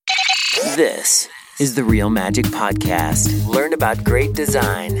This is the Real Magic Podcast. Learn about great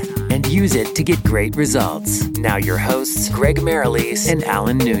design and use it to get great results. Now your hosts, Greg Marilis and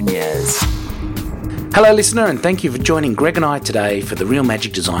Alan Nunez. Hello, listener, and thank you for joining Greg and I today for the Real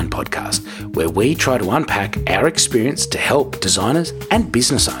Magic Design Podcast, where we try to unpack our experience to help designers and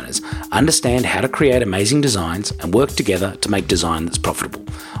business owners understand how to create amazing designs and work together to make design that's profitable.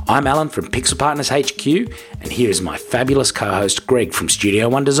 I'm Alan from Pixel Partners HQ, and here is my fabulous co-host, Greg from Studio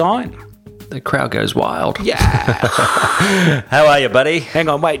One Design. The crowd goes wild. Yeah. How are you, buddy? Hang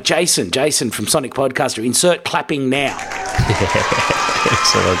on, wait, Jason from Sonic Podcaster, insert clapping now.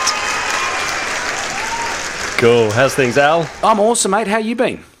 Excellent. Cool. How's things, Al? I'm awesome, mate. How you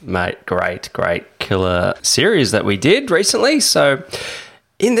been? Mate, great. Killer series that we did recently. So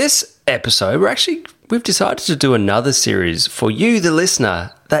in this episode, we've decided to do another series for you, the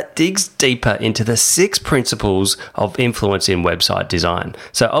listener, that digs deeper into the 6 principles of influence in website design.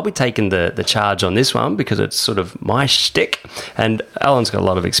 So I'll be taking the charge on this one because it's sort of my shtick, and Alan's got a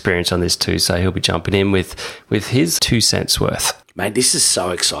lot of experience on this too, so he'll be jumping in with his 2 cents worth. Mate, this is so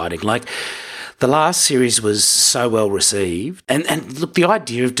exciting. The last series was so well received. And look, the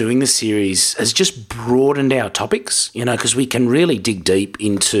idea of doing the series has just broadened our topics, because we can really dig deep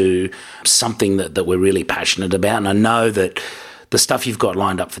into something that we're really passionate about. And I know that the stuff you've got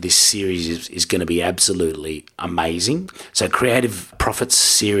lined up for this series is going to be absolutely amazing. So Creative Profits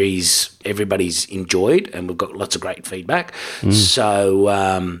series, everybody's enjoyed, and we've got lots of great feedback.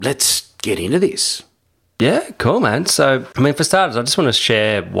 So let's get into this. Yeah, cool, man. So, for starters, I just want to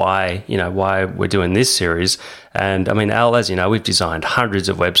share why we're doing this series. And Al, as you know, we've designed hundreds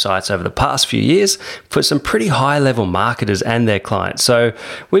of websites over the past few years for some pretty high-level marketers and their clients. So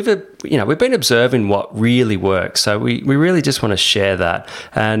we've been observing what really works. So we really just want to share that.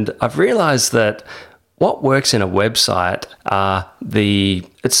 And I've realized that what works in a website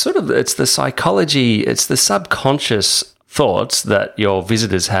it's the psychology, it's the subconscious thoughts that your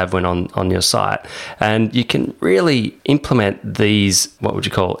visitors have when on your site, and you can really implement these, what would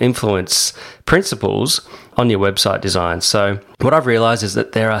you call, influence principles on your website design. So what I've realized is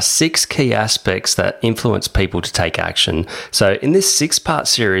that there are 6 key aspects that influence people to take action. So in this 6-part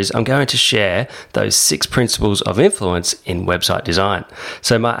series, I'm going to share those 6 principles of influence in website design.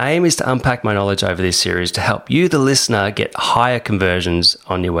 So my aim is to unpack my knowledge over this series to help you, the listener, get higher conversions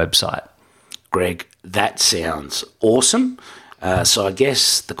on your website. Greg, that sounds awesome. So I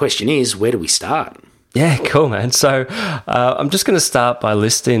guess the question is, where do we start? Yeah, cool, man. So I'm just going to start by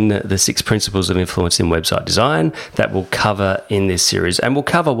listing the 6 principles of influence in website design that we'll cover in this series. And we'll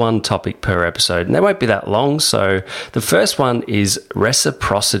cover one topic per episode, and they won't be that long. So the first one is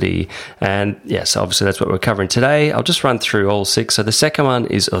reciprocity. And yes, obviously that's what we're covering today. I'll just run through all 6. So the second one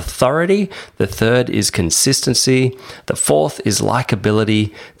is authority. The third is consistency. The fourth is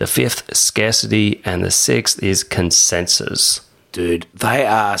likability. The fifth, scarcity. And the 6th is consensus. Dude, they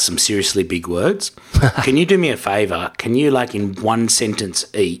are some seriously big words. Can you do me a favour? Can you, in one sentence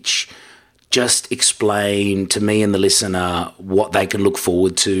each, just explain to me and the listener what they can look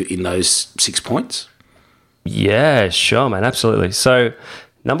forward to in those 6 points? Yeah, sure, man. Absolutely. So,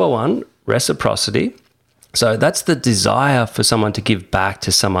 number 1, reciprocity. So that's the desire for someone to give back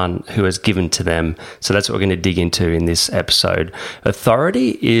to someone who has given to them. So that's what we're going to dig into in this episode.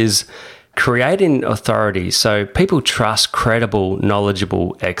 Authority is creating authority. So people trust credible,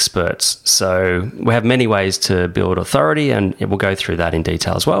 knowledgeable experts. So we have many ways to build authority, and we'll go through that in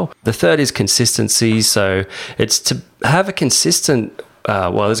detail as well. The third is consistency. So it's to have a consistent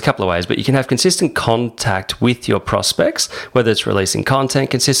there's a couple of ways, but you can have consistent contact with your prospects, whether it's releasing content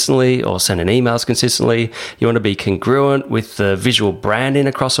consistently or sending emails consistently. You want to be congruent with the visual branding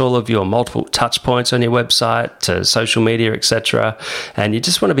across all of your multiple touch points on your website, to social media, etc. And you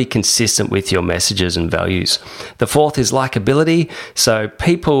just want to be consistent with your messages and values. The fourth is likability. So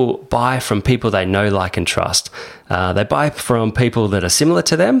people buy from people they know, like, and trust. They buy from people that are similar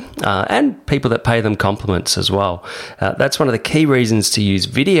to them and people that pay them compliments as well. That's one of the key reasons to use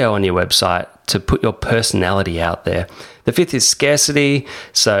video on your website, to put your personality out there. The fifth is scarcity.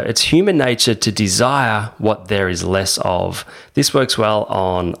 So it's human nature to desire what there is less of. This works well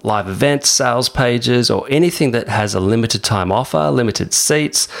on live events, sales pages, or anything that has a limited time offer, limited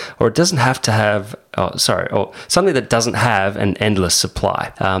seats, or it doesn't have to have, or something that doesn't have an endless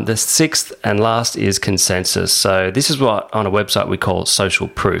supply. The sixth and last is consensus. So this is what on a website we call social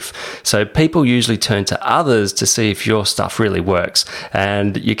proof. So people usually turn to others to see if your stuff really works.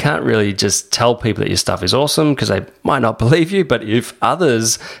 And you can't really just tell people that your stuff is awesome because they might not believe you, but if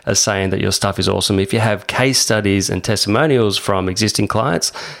others are saying that your stuff is awesome, if you have case studies and testimonials from existing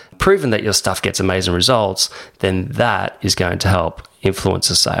clients proven that your stuff gets amazing results, then that is going to help influence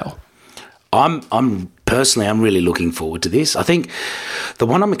a sale. I'm personally, I'm really looking forward to this. I think the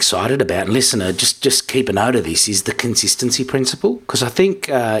one I'm excited about, and listener, just keep a note of this, is the consistency principle. Because I think,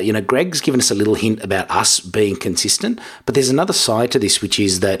 Greg's given us a little hint about us being consistent, but there's another side to this, which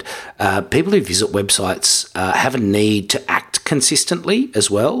is that people who visit websites have a need to act consistently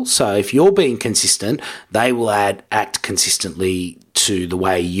as well. So if you're being consistent, they will act consistently to the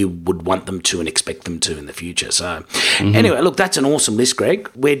way you would want them to and expect them to in the future. So anyway, look, that's an awesome list, Greg.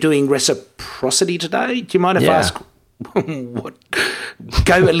 We're doing reciprocity today. Do you mind if I ask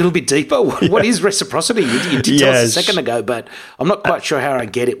go a little bit deeper? What is reciprocity? You did tell us a second ago, but I'm not quite sure how I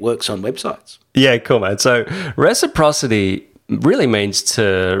get it works on websites. Yeah, cool, man. So reciprocity really means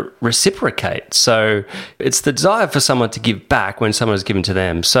to reciprocate. So it's the desire for someone to give back when someone is given to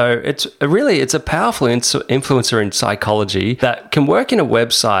them. So it's a powerful influencer in psychology that can work in a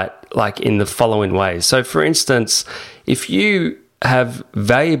website like in the following ways. So for instance, if you have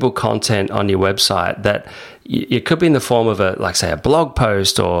valuable content on your website that it could be in the form of a blog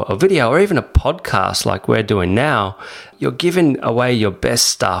post or a video or even a podcast like we're doing now, you're giving away your best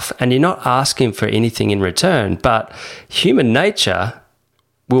stuff and you're not asking for anything in return. But human nature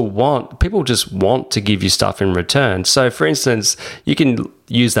people just want to give you stuff in return. So for instance, you can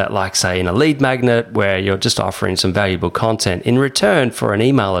use that like say in a lead magnet where you're just offering some valuable content in return for an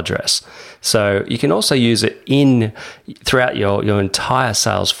email address. So you can also use it throughout your entire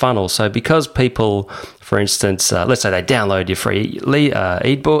sales funnel. So because people, for instance, let's say they download your free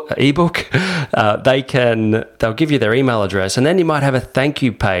ebook, they'll give you their email address, and then you might have a thank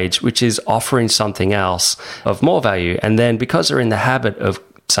you page which is offering something else of more value. And then because they're in the habit of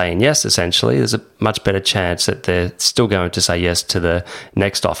saying yes, essentially, there's a much better chance that they're still going to say yes to the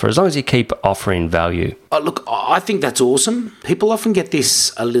next offer, as long as you keep offering value. Look, I think that's awesome. People often get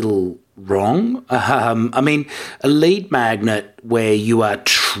this a little wrong. A lead magnet where you are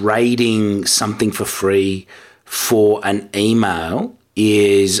trading something for free for an email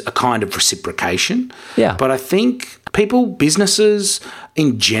is a kind of reciprocation. Yeah. But I think businesses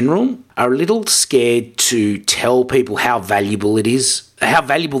in general are a little scared to tell people how valuable it is, how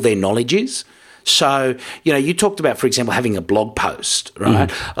valuable their knowledge is. So, you talked about, for example, having a blog post,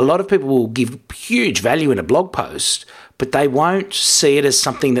 right? A lot of people will give huge value in a blog post, but they won't see it as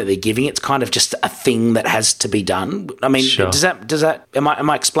something that they're giving. It's kind of just a thing that has to be done. I mean, sure. Am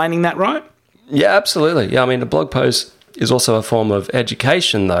I explaining that right? Yeah, absolutely. Yeah, I mean, a blog post is also a form of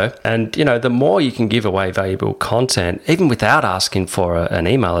education, though. And, the more you can give away valuable content, even without asking for an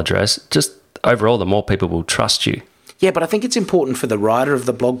email address, just overall, the more people will trust you. Yeah, but I think it's important for the writer of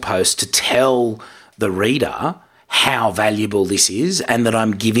the blog post to tell the reader how valuable this is and that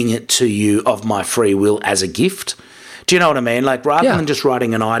I'm giving it to you of my free will as a gift. Do you know what I mean? Like, rather than just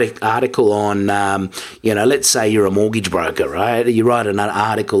writing an article on, let's say you're a mortgage broker, right? You write an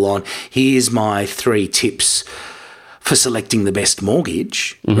article on, here's my 3 tips for selecting the best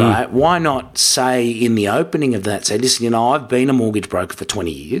mortgage, right? Why not say in the opening of that, say, listen, I've been a mortgage broker for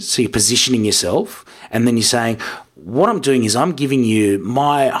 20 years. So you're positioning yourself, and then you're saying, what I'm doing is I'm giving you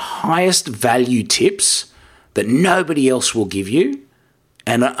my highest value tips that nobody else will give you.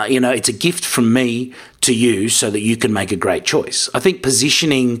 And, it's a gift from me to you so that you can make a great choice. I think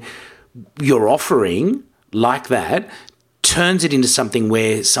positioning your offering like that turns it into something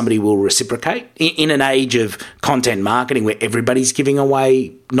where somebody will reciprocate in an age of content marketing where everybody's giving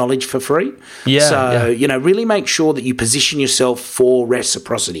away knowledge for free. Really make sure that you position yourself for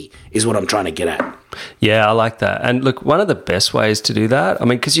reciprocity is what I'm trying to get at. Yeah, I like that. And look, one of the best ways to do that,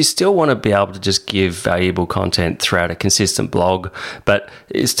 because you still want to be able to just give valuable content throughout a consistent blog, but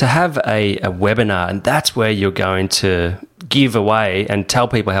is to have a webinar, and that's where you're going to give away and tell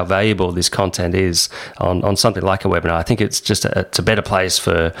people how valuable this content is on something like a webinar. I think it's just it's a better place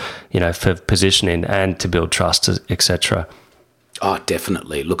for positioning and to build trust, etc. Oh,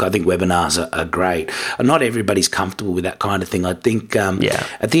 definitely. Look, I think webinars are great. Not everybody's comfortable with that kind of thing. I think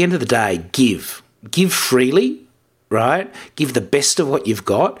at the end of the day, give freely, right? Give the best of what you've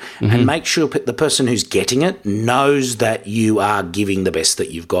got and make sure the person who's getting it knows that you are giving the best that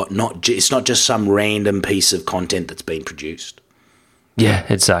you've got. It's not just some random piece of content that's been produced. Yeah,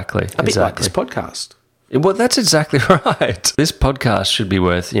 exactly. A bit like this podcast. Well, that's exactly right. This podcast should be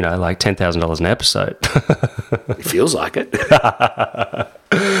worth, like $10,000 an episode. It feels like it.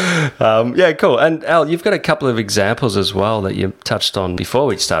 Yeah, cool. And Al, you've got a couple of examples as well that you touched on before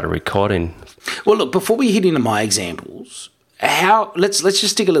we started recording. Well, look, before we hit into my examples, let's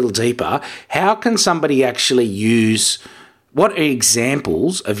just dig a little deeper. How can somebody actually what are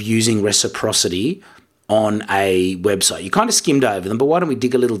examples of using reciprocity on a website? You kind of skimmed over them, but why don't we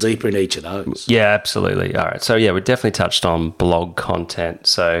dig a little deeper into each of those? Yeah, absolutely. All right. So, yeah, we definitely touched on blog content.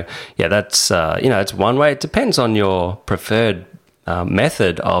 So, yeah, that's, it's one way. It depends on your preferred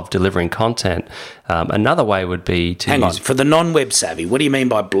method of delivering content. Another way would be to... Hang on, for the non-web savvy, what do you mean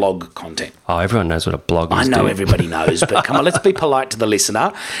by blog content? Oh, everyone knows what a blog is. I know everybody knows, but come on, let's be polite to the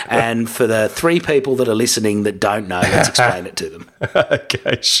listener. And for the 3 people that are listening that don't know, let's explain it to them.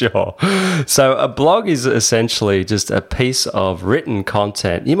 Okay, sure. So a blog is essentially just a piece of written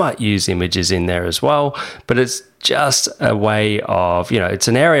content. You might use images in there as well, but it's just a way of, it's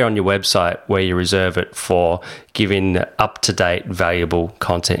an area on your website where you reserve it for giving up-to-date, valuable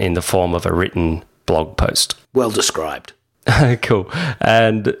content in the form of a written blog post. Well described. Cool.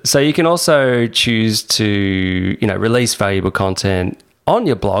 And so you can also choose to, release valuable content on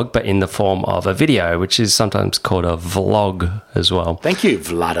your blog, but in the form of a video, which is sometimes called a vlog as well. Thank you,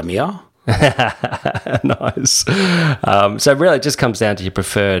 Vladimir. Nice. So really it just comes down to your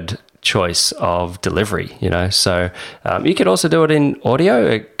preferred choice of delivery, So you could also do it in audio.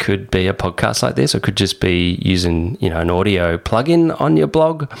 It could be a podcast like this, or it could just be using, an audio plugin on your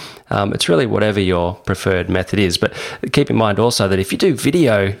blog. It's really whatever your preferred method is. But keep in mind also that if you do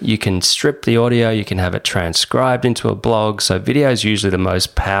video, you can strip the audio, you can have it transcribed into a blog. So video is usually the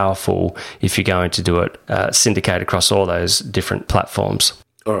most powerful if you're going to do it syndicate across all those different platforms.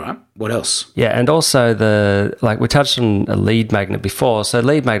 All right. What else? Yeah, and also we touched on a lead magnet before. So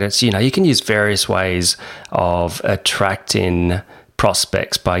lead magnets, you can use various ways of attracting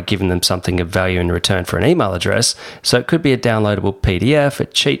prospects by giving them something of value in return for an email address. So it could be a downloadable PDF, a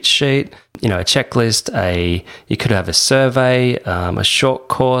cheat sheet, a checklist, you could have a survey, a short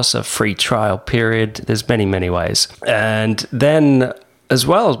course, a free trial period. There's many, many ways. And then as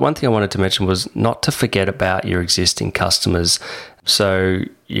well, one thing I wanted to mention was not to forget about your existing customers. So,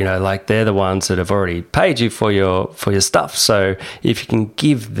 they're the ones that have already paid you for your stuff. So if you can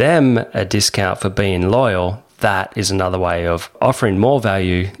give them a discount for being loyal, that is another way of offering more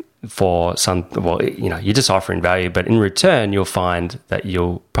value for you're just offering value, but in return, you'll find that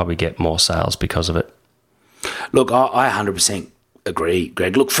you'll probably get more sales because of it. Look, I 100% agree,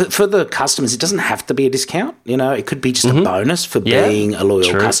 Greg. Look, for the customers, it doesn't have to be a discount. It could be just a bonus for being a loyal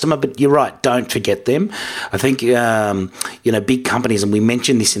customer. But you're right, don't forget them. I think, big companies, and we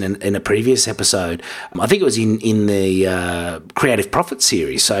mentioned this in a previous episode. I think it was in the Creative Profit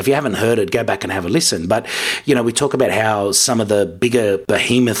series. So if you haven't heard it, go back and have a listen. But, we talk about how some of the bigger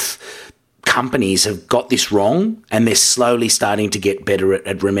behemoth companies have got this wrong, and they're slowly starting to get better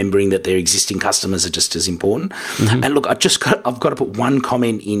at remembering that their existing customers are just as important. And look, I've got to put one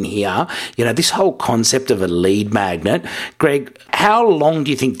comment in here. This whole concept of a lead magnet, Greg, how long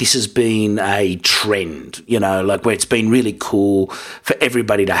do you think this has been a trend? Where it's been really cool for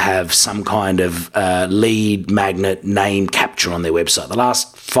everybody to have some kind of lead magnet name capture on their website? The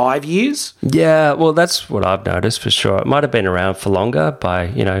last 5 years? Yeah, well, that's what I've noticed for sure. It might have been around for longer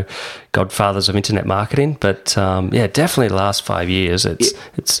by, godfathers of internet marketing, but definitely the last 5 years,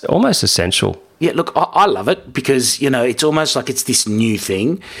 it's almost essential. Yeah, look, I love it because, it's almost like it's this new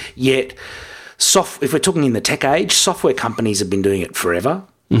thing, yet if we're talking in the tech age, software companies have been doing it forever.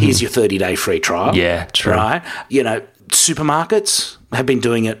 Here's your 30-day free trial. Yeah, true. Right? Supermarkets have been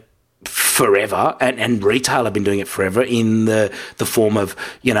doing it forever, and retail have been doing it forever in the form of,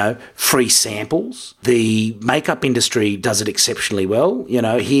 free samples. The makeup industry does it exceptionally well.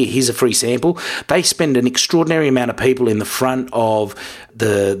 Here's a free sample. They spend an extraordinary amount of people in the front of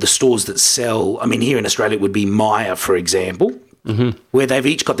the stores that sell. I mean, here in Australia it would be Myer, for example. Where they've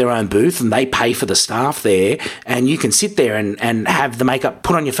each got their own booth and they pay for the staff there, and you can sit there and have the makeup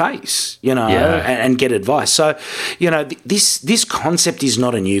put on your face, and get advice. So, this concept is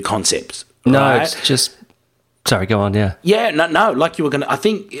not a new concept. No, right? It's just... Sorry, go on, yeah. Yeah, no, like you were going to...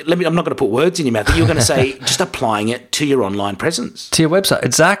 I'm not going to put words in your mouth, but you were going to say just applying it to your online presence. To your website,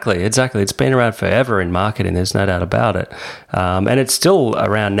 exactly. It's been around forever in marketing, there's no doubt about it. And it's still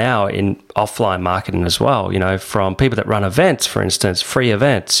around now in offline marketing as well, from people that run events, for instance, free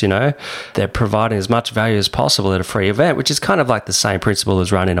events, they're providing as much value as possible at a free event, which is kind of like the same principle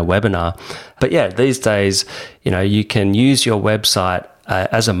as running a webinar. But yeah, these days, you can use your website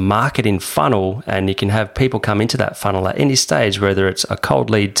as a marketing funnel, and you can have people come into that funnel at any stage, whether it's a cold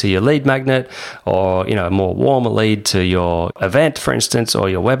lead to your lead magnet or, a more warmer lead to your event, for instance, or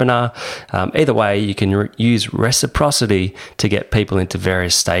your webinar. Either way, you can use Reciprocity to get people into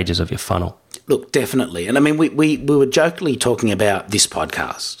various stages of your funnel. Look, definitely. And I mean, we were jokingly talking about this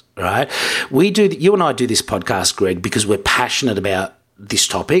podcast, right? You and I do this podcast, Greg, because we're passionate about this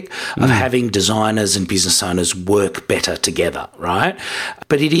topic of having designers and business owners work better together, right?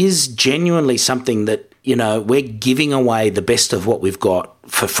 But it is genuinely something that we're giving away the best of what we've got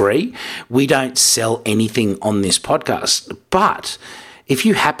for free. We don't sell anything on this podcast. But if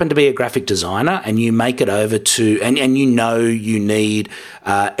you happen to be a graphic designer and you make it over to, and you need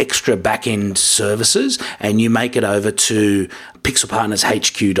extra back-end services, and you make it over to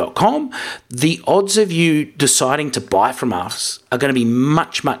pixelpartnershq.com, the odds of you deciding to buy from us are going to be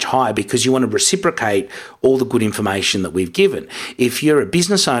much, much higher, because you want to reciprocate all the good information that we've given. If you're a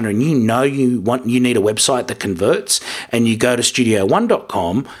business owner and you need a website that converts, and you go to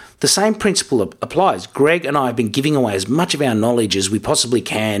studio1.com, the same principle applies. Greg and I have been giving away as much of our knowledge as we possibly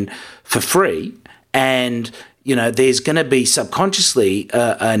can for free, and there's going to be subconsciously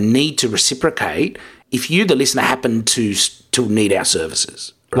a need to reciprocate if you, the listener, happen to need our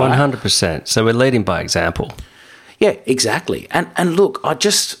services. Right? 100%. So we're leading by example. Yeah, exactly. And look,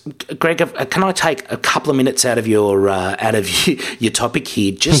 Greg, can I take a couple of minutes out of your topic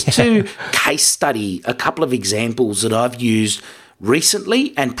here, just to case study a couple of examples that I've used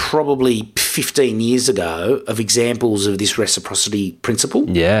recently and probably 15 years ago, of examples of this reciprocity principle?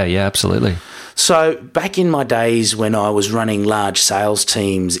 Yeah, absolutely. So back in my days when I was running large sales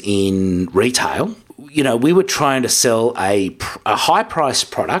teams in retail, we were trying to sell a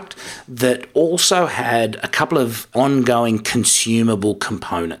high-priced product that also had a couple of ongoing consumable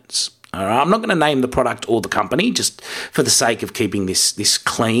components. All right, I'm not going to name the product or the company, just for the sake of keeping this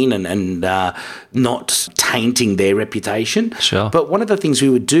clean and not tainting their reputation. Sure. But one of the things we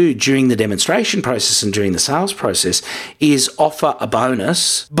would do during the demonstration process and during the sales process is offer a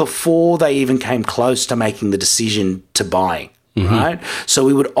bonus before they even came close to making the decision to buy. Mm-hmm. Right? So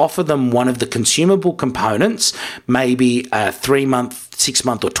we would offer them one of the consumable components, maybe a 3-month,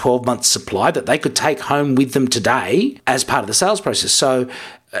 6-month or 12-month supply that they could take home with them today as part of the sales process. So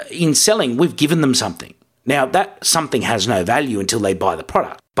in selling, we've given them something. Now, that something has no value until they buy the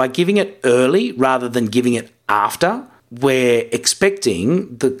product. By giving it early rather than giving it after, we're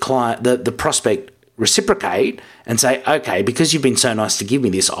expecting the client, the prospect, reciprocate and say, okay, because you've been so nice to give me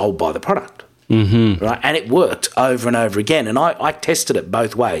this, I'll buy the product. Mm-hmm. Right? And it worked over and over again. And I tested it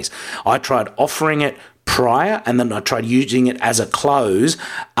both ways. I tried offering it prior, and then I tried using it as a close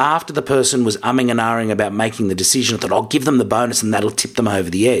after the person was umming and ahhing about making the decision. I thought, I'll give them the bonus and that'll tip them over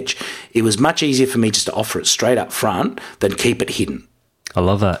the edge. It was much easier for me just to offer it straight up front than keep it hidden. I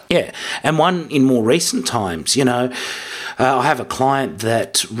love that. Yeah. And one in more recent times, I have a client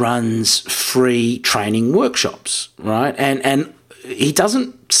that runs free training workshops, right? And he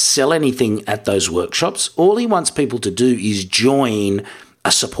doesn't sell anything at those workshops. All he wants people to do is join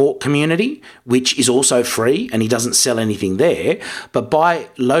a support community, which is also free, and he doesn't sell anything there. But by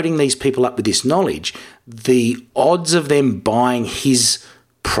loading these people up with this knowledge, the odds of them buying his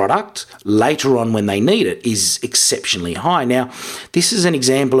product later on when they need it is exceptionally high. Now, this is an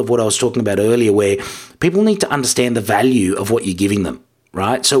example of what I was talking about earlier, where people need to understand the value of what you're giving them,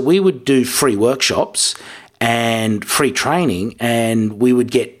 right? So we would do free workshops and free training, and we would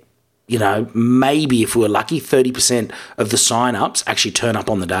get, maybe if we were lucky, 30% of the sign-ups actually turn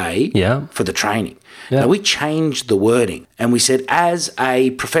up on the day for the training. Yeah. Now, we changed the wording, and we said, as a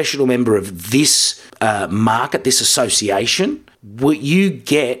professional member of this market, this association, you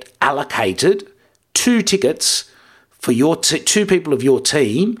get allocated 2 tickets for your 2 people of your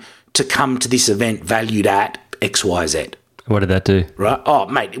team to come to this event valued at XYZ. What did that do? Right? Oh,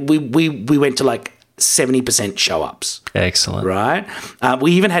 mate, we went to like 70% show-ups. Excellent. Right?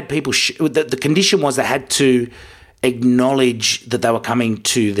 We even had people, the condition was they had to acknowledge that they were coming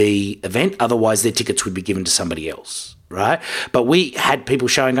to the event, otherwise their tickets would be given to somebody else, right? But we had people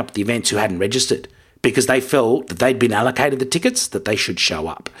showing up at the events who hadn't registered because they felt that they'd been allocated the tickets, that they should show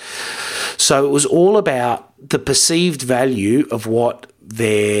up. So it was all about the perceived value of what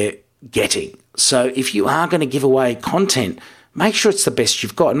they're getting. So if you are going to give away content, make sure it's the best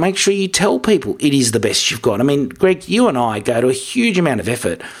you've got, and make sure you tell people it is the best you've got. I mean, Greg, you and I go to a huge amount of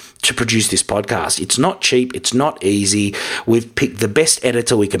effort to produce this podcast. It's not cheap. It's not easy. We've picked the best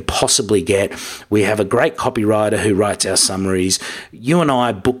editor we can possibly get. We have a great copywriter who writes our summaries. You and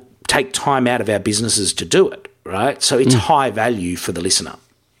I take time out of our businesses to do it, right? So it's high value for the listener.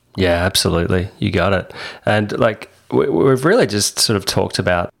 Yeah, absolutely. You got it. And we've really just sort of talked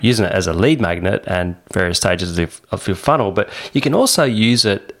about using it as a lead magnet and various stages of your funnel, but you can also use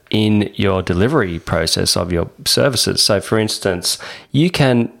it in your delivery process of your services. So, for instance, you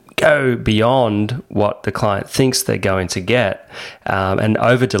can go beyond what the client thinks they're going to get and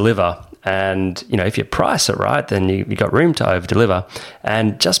over-deliver. And, if you price it right, then you've got room to over-deliver.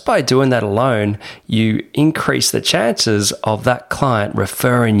 And just by doing that alone, you increase the chances of that client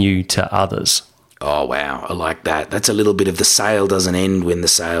referring you to others. Oh, wow. I like that. That's a little bit of the sale doesn't end when the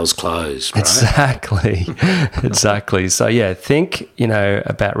sale's closed, right? Exactly. Exactly. So, yeah, think,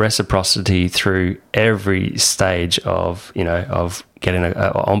 about reciprocity through every stage of, of getting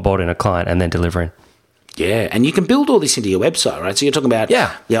onboarding a client and then delivering. Yeah, and you can build all this into your website, right? So you're talking about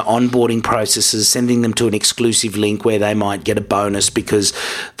your onboarding processes, sending them to an exclusive link where they might get a bonus because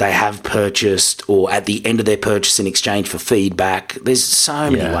they have purchased, or at the end of their purchase in exchange for feedback. There's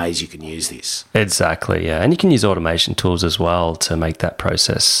so many ways you can use this. Exactly, yeah. And you can use automation tools as well to make that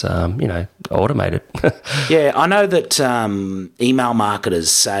process, automated. Yeah, I know that email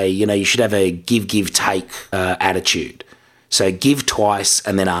marketers say, you should have a give, take attitude. So give twice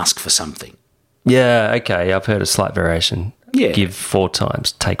and then ask for something. Yeah, okay. I've heard a slight variation. Yeah. Give 4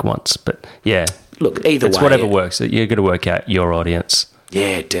 times, take once. But yeah. Look, either way. It's whatever works. You're going to work out your audience.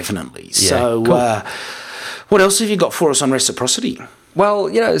 Yeah, definitely. Yeah, so cool. What else have you got for us on reciprocity? Well,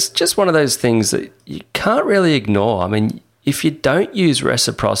 it's just one of those things that you can't really ignore. I mean, if you don't use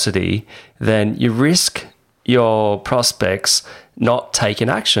reciprocity, then you risk your prospects not taking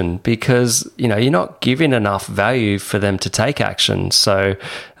action because, you're not giving enough value for them to take action. So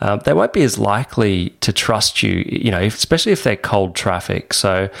they won't be as likely to trust you, especially if they're cold traffic.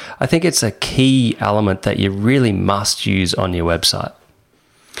 So I think it's a key element that you really must use on your website.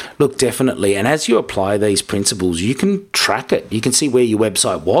 Look, definitely. And as you apply these principles, you can track it. You can see where your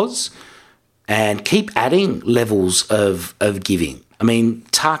website was and keep adding levels of giving. I mean,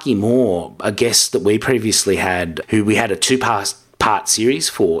 Taki Moore, a guest that we previously had, who we had a 2-part series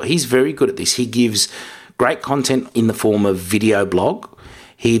for, he's very good at this. He gives great content in the form of video blog.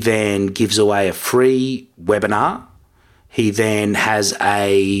 He then gives away a free webinar. He then has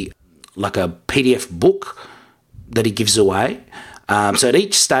a PDF book that he gives away. So at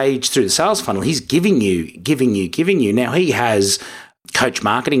each stage through the sales funnel, he's giving you. Now he has Coach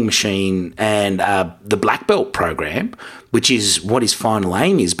Marketing Machine and the Black Belt program, which is what his final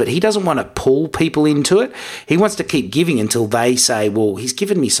aim is, but he doesn't want to pull people into it. He wants to keep giving until they say, well, he's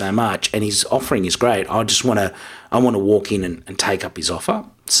given me so much and his offering is great. I want to walk in and take up his offer.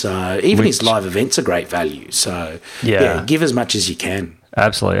 So even his live events are great value. So yeah, give as much as you can.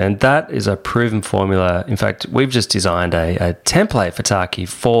 Absolutely. And that is a proven formula. In fact, we've just designed a template for Taki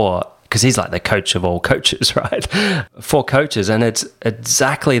because he's like the coach of all coaches, right? For coaches. And it's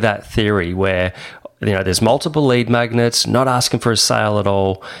exactly that theory where, there's multiple lead magnets, not asking for a sale at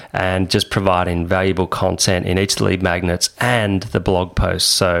all, and just providing valuable content in each of the lead magnets and the blog posts.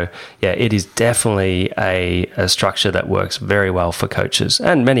 So, yeah, it is definitely a structure that works very well for coaches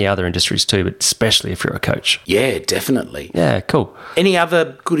and many other industries too, but especially if you're a coach. Yeah, definitely. Yeah, cool. Any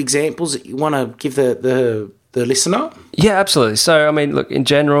other good examples that you want to give the listener? Yeah, absolutely. So, I mean, look, in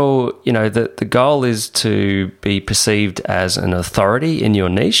general, the goal is to be perceived as an authority in your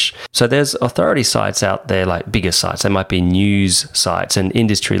niche. So there's authority sites out there, like bigger sites. They might be news sites and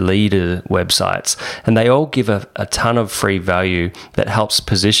industry leader websites, and they all give a ton of free value that helps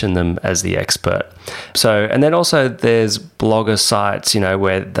position them as the expert. So, and then also there's blogger sites,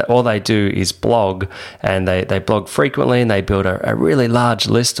 where all they do is blog, and they blog frequently, and they build a really large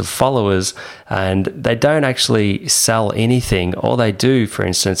list of followers, and they don't actually sell anything. All they do, for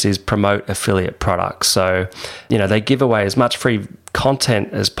instance, is promote affiliate products. So, they give away as much free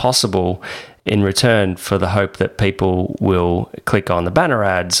content as possible in return for the hope that people will click on the banner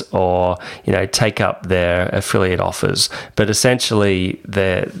ads or, take up their affiliate offers. But essentially,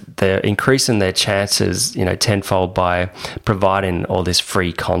 they're increasing their chances, tenfold by providing all this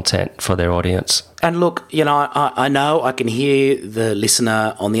free content for their audience. And look, I know I can hear the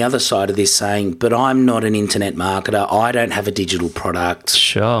listener on the other side of this saying, but I'm not an internet marketer. I don't have a digital product.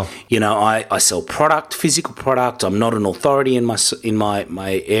 Sure. I sell product, physical product. I'm not an authority in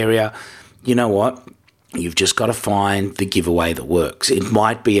my area. You know what? You've just got to find the giveaway that works. It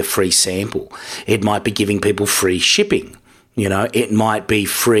might be a free sample. It might be giving people free shipping. It might be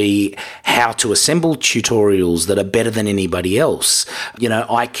free how to assemble tutorials that are better than anybody else.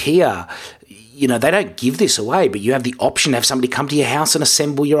 IKEA, they don't give this away, but you have the option to have somebody come to your house and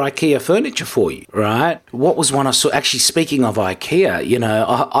assemble your IKEA furniture for you, right? What was one I saw? Actually, speaking of IKEA,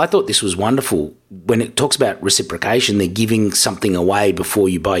 I thought this was wonderful. When it talks about reciprocation, they're giving something away before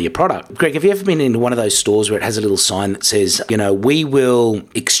you buy your product. Greg, have you ever been into one of those stores where it has a little sign that says, we will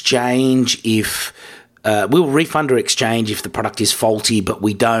exchange if... we'll refund or exchange if the product is faulty, but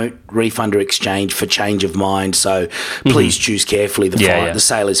we don't refund or exchange for change of mind. So please choose carefully. The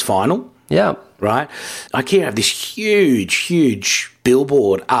sale is final. Yeah. Right? IKEA have this huge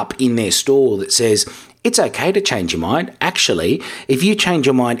billboard up in their store that says, it's okay to change your mind. Actually, if you change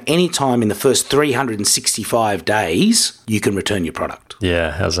your mind anytime in the first 365 days, you can return your product.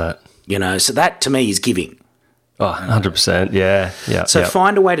 Yeah, how's that? So that to me is giving. Oh, 100%. Yeah. So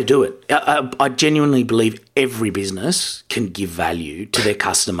find a way to do it. I genuinely believe every business can give value to their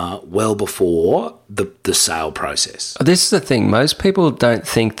customer well before the sale process. This is the thing. Most people don't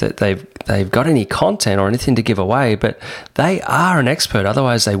think that they've got any content or anything to give away, but they are an expert.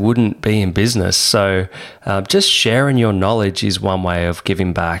 Otherwise, they wouldn't be in business. So just sharing your knowledge is one way of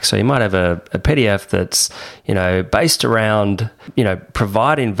giving back. So you might have a PDF that's, based around,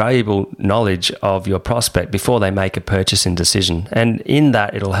 providing valuable knowledge of your prospect before they make a purchasing decision. And in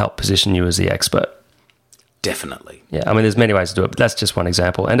that, it'll help position you as the expert. Definitely. Yeah, I mean, there's many ways to do it, but that's just one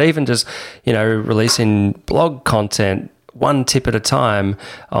example. And even just, releasing blog content one tip at a time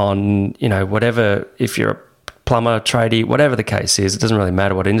on, whatever, if you're a plumber, tradie, whatever the case is, it doesn't really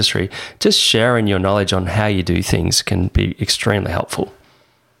matter what industry, just sharing your knowledge on how you do things can be extremely helpful.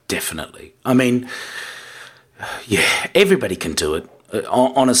 Definitely. I mean, everybody can do it.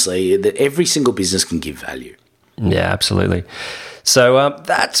 Honestly, every single business can give value. Yeah, absolutely. So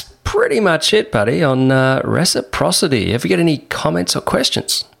that's pretty much it, buddy, on reciprocity. Have you got any comments or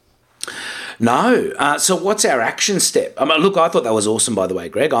questions? No. So what's our action step? Look, I thought that was awesome, by the way,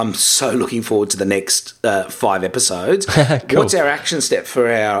 Greg. I'm so looking forward to the next 5 episodes. Cool. What's our action step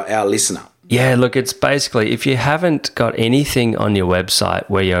for our listener? Yeah, look, it's basically if you haven't got anything on your website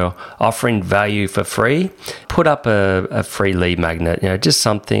where you're offering value for free, put up a free lead magnet, just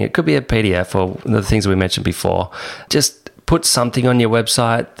something. It could be a PDF or the things we mentioned before. Just put something on your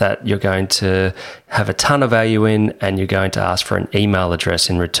website that you're going to have a ton of value in, and you're going to ask for an email address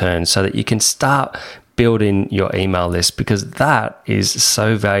in return so that you can start building your email list, because that is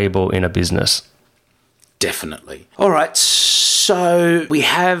so valuable in a business. Definitely. All right. So we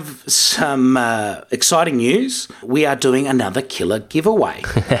have some exciting news. We are doing another killer giveaway.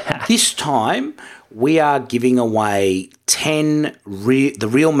 This time we are giving away 10 the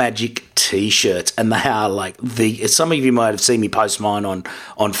Real Magic T-shirts, and they are like some of you might have seen me post mine on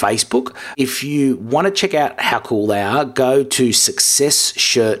Facebook. If you want to check out how cool they are, go to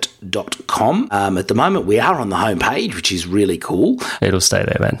successshirt.com. At the moment, we are on the homepage, which is really cool. It'll stay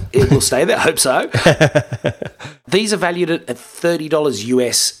there, man. It will stay there. I hope so. These are valued at $30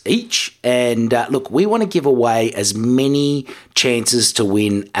 US each. And look, we want to give away as many chances to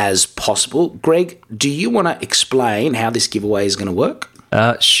win as possible. Greg, do you want to explain how this giveaway is going to work?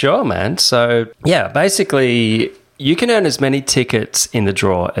 Sure, man. So, yeah, basically, you can earn as many tickets in the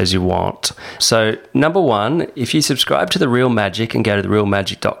draw as you want. So, number one, if you subscribe to The Real Magic and go to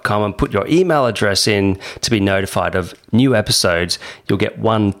therealmagic.com and put your email address in to be notified of new episodes, you'll get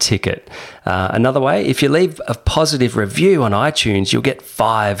 1 ticket. Another way, if you leave a positive review on iTunes, you'll get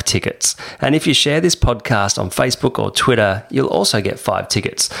 5 tickets. And if you share this podcast on Facebook or Twitter, you'll also get 5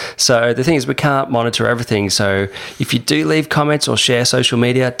 tickets. So the thing is, we can't monitor everything. So if you do leave comments or share social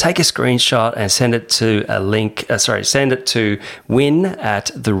media, take a screenshot and send it to send it to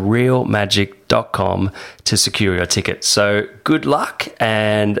win@therealmagic.com to secure your ticket. So good luck,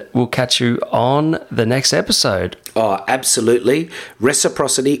 and we'll catch you on the next episode. Oh, absolutely.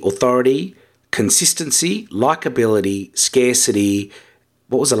 Reciprocity, authority, consistency, likability, scarcity.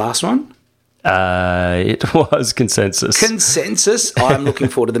 What was the last one? It was consensus. Consensus. I'm looking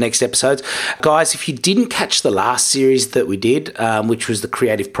forward to the next episodes. Guys, if you didn't catch the last series that we did, which was the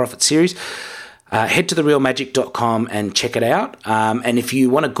Creative Profit series, head to therealmagic.com and check it out. And if you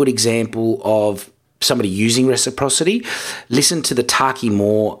want a good example of somebody using reciprocity, listen to the Taki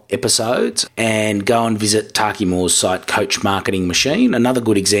Moore episodes and go and visit Taki Moore's site, Coach Marketing Machine. Another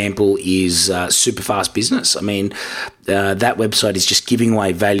good example is Superfast Business. I mean, that website is just giving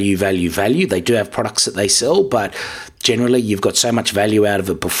away value. They do have products that they sell, but generally you've got so much value out of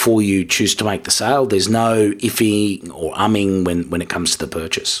it before you choose to make the sale. There's no iffy or umming when it comes to the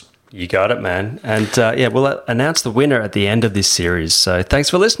purchase. You got it, man. And we'll announce the winner at the end of this series. So thanks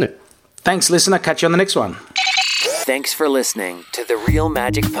for listening. Thanks, listener. Catch you on the next one. Thanks for listening to The Real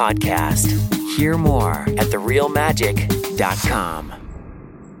Magic Podcast. Hear more at therealmagic.com.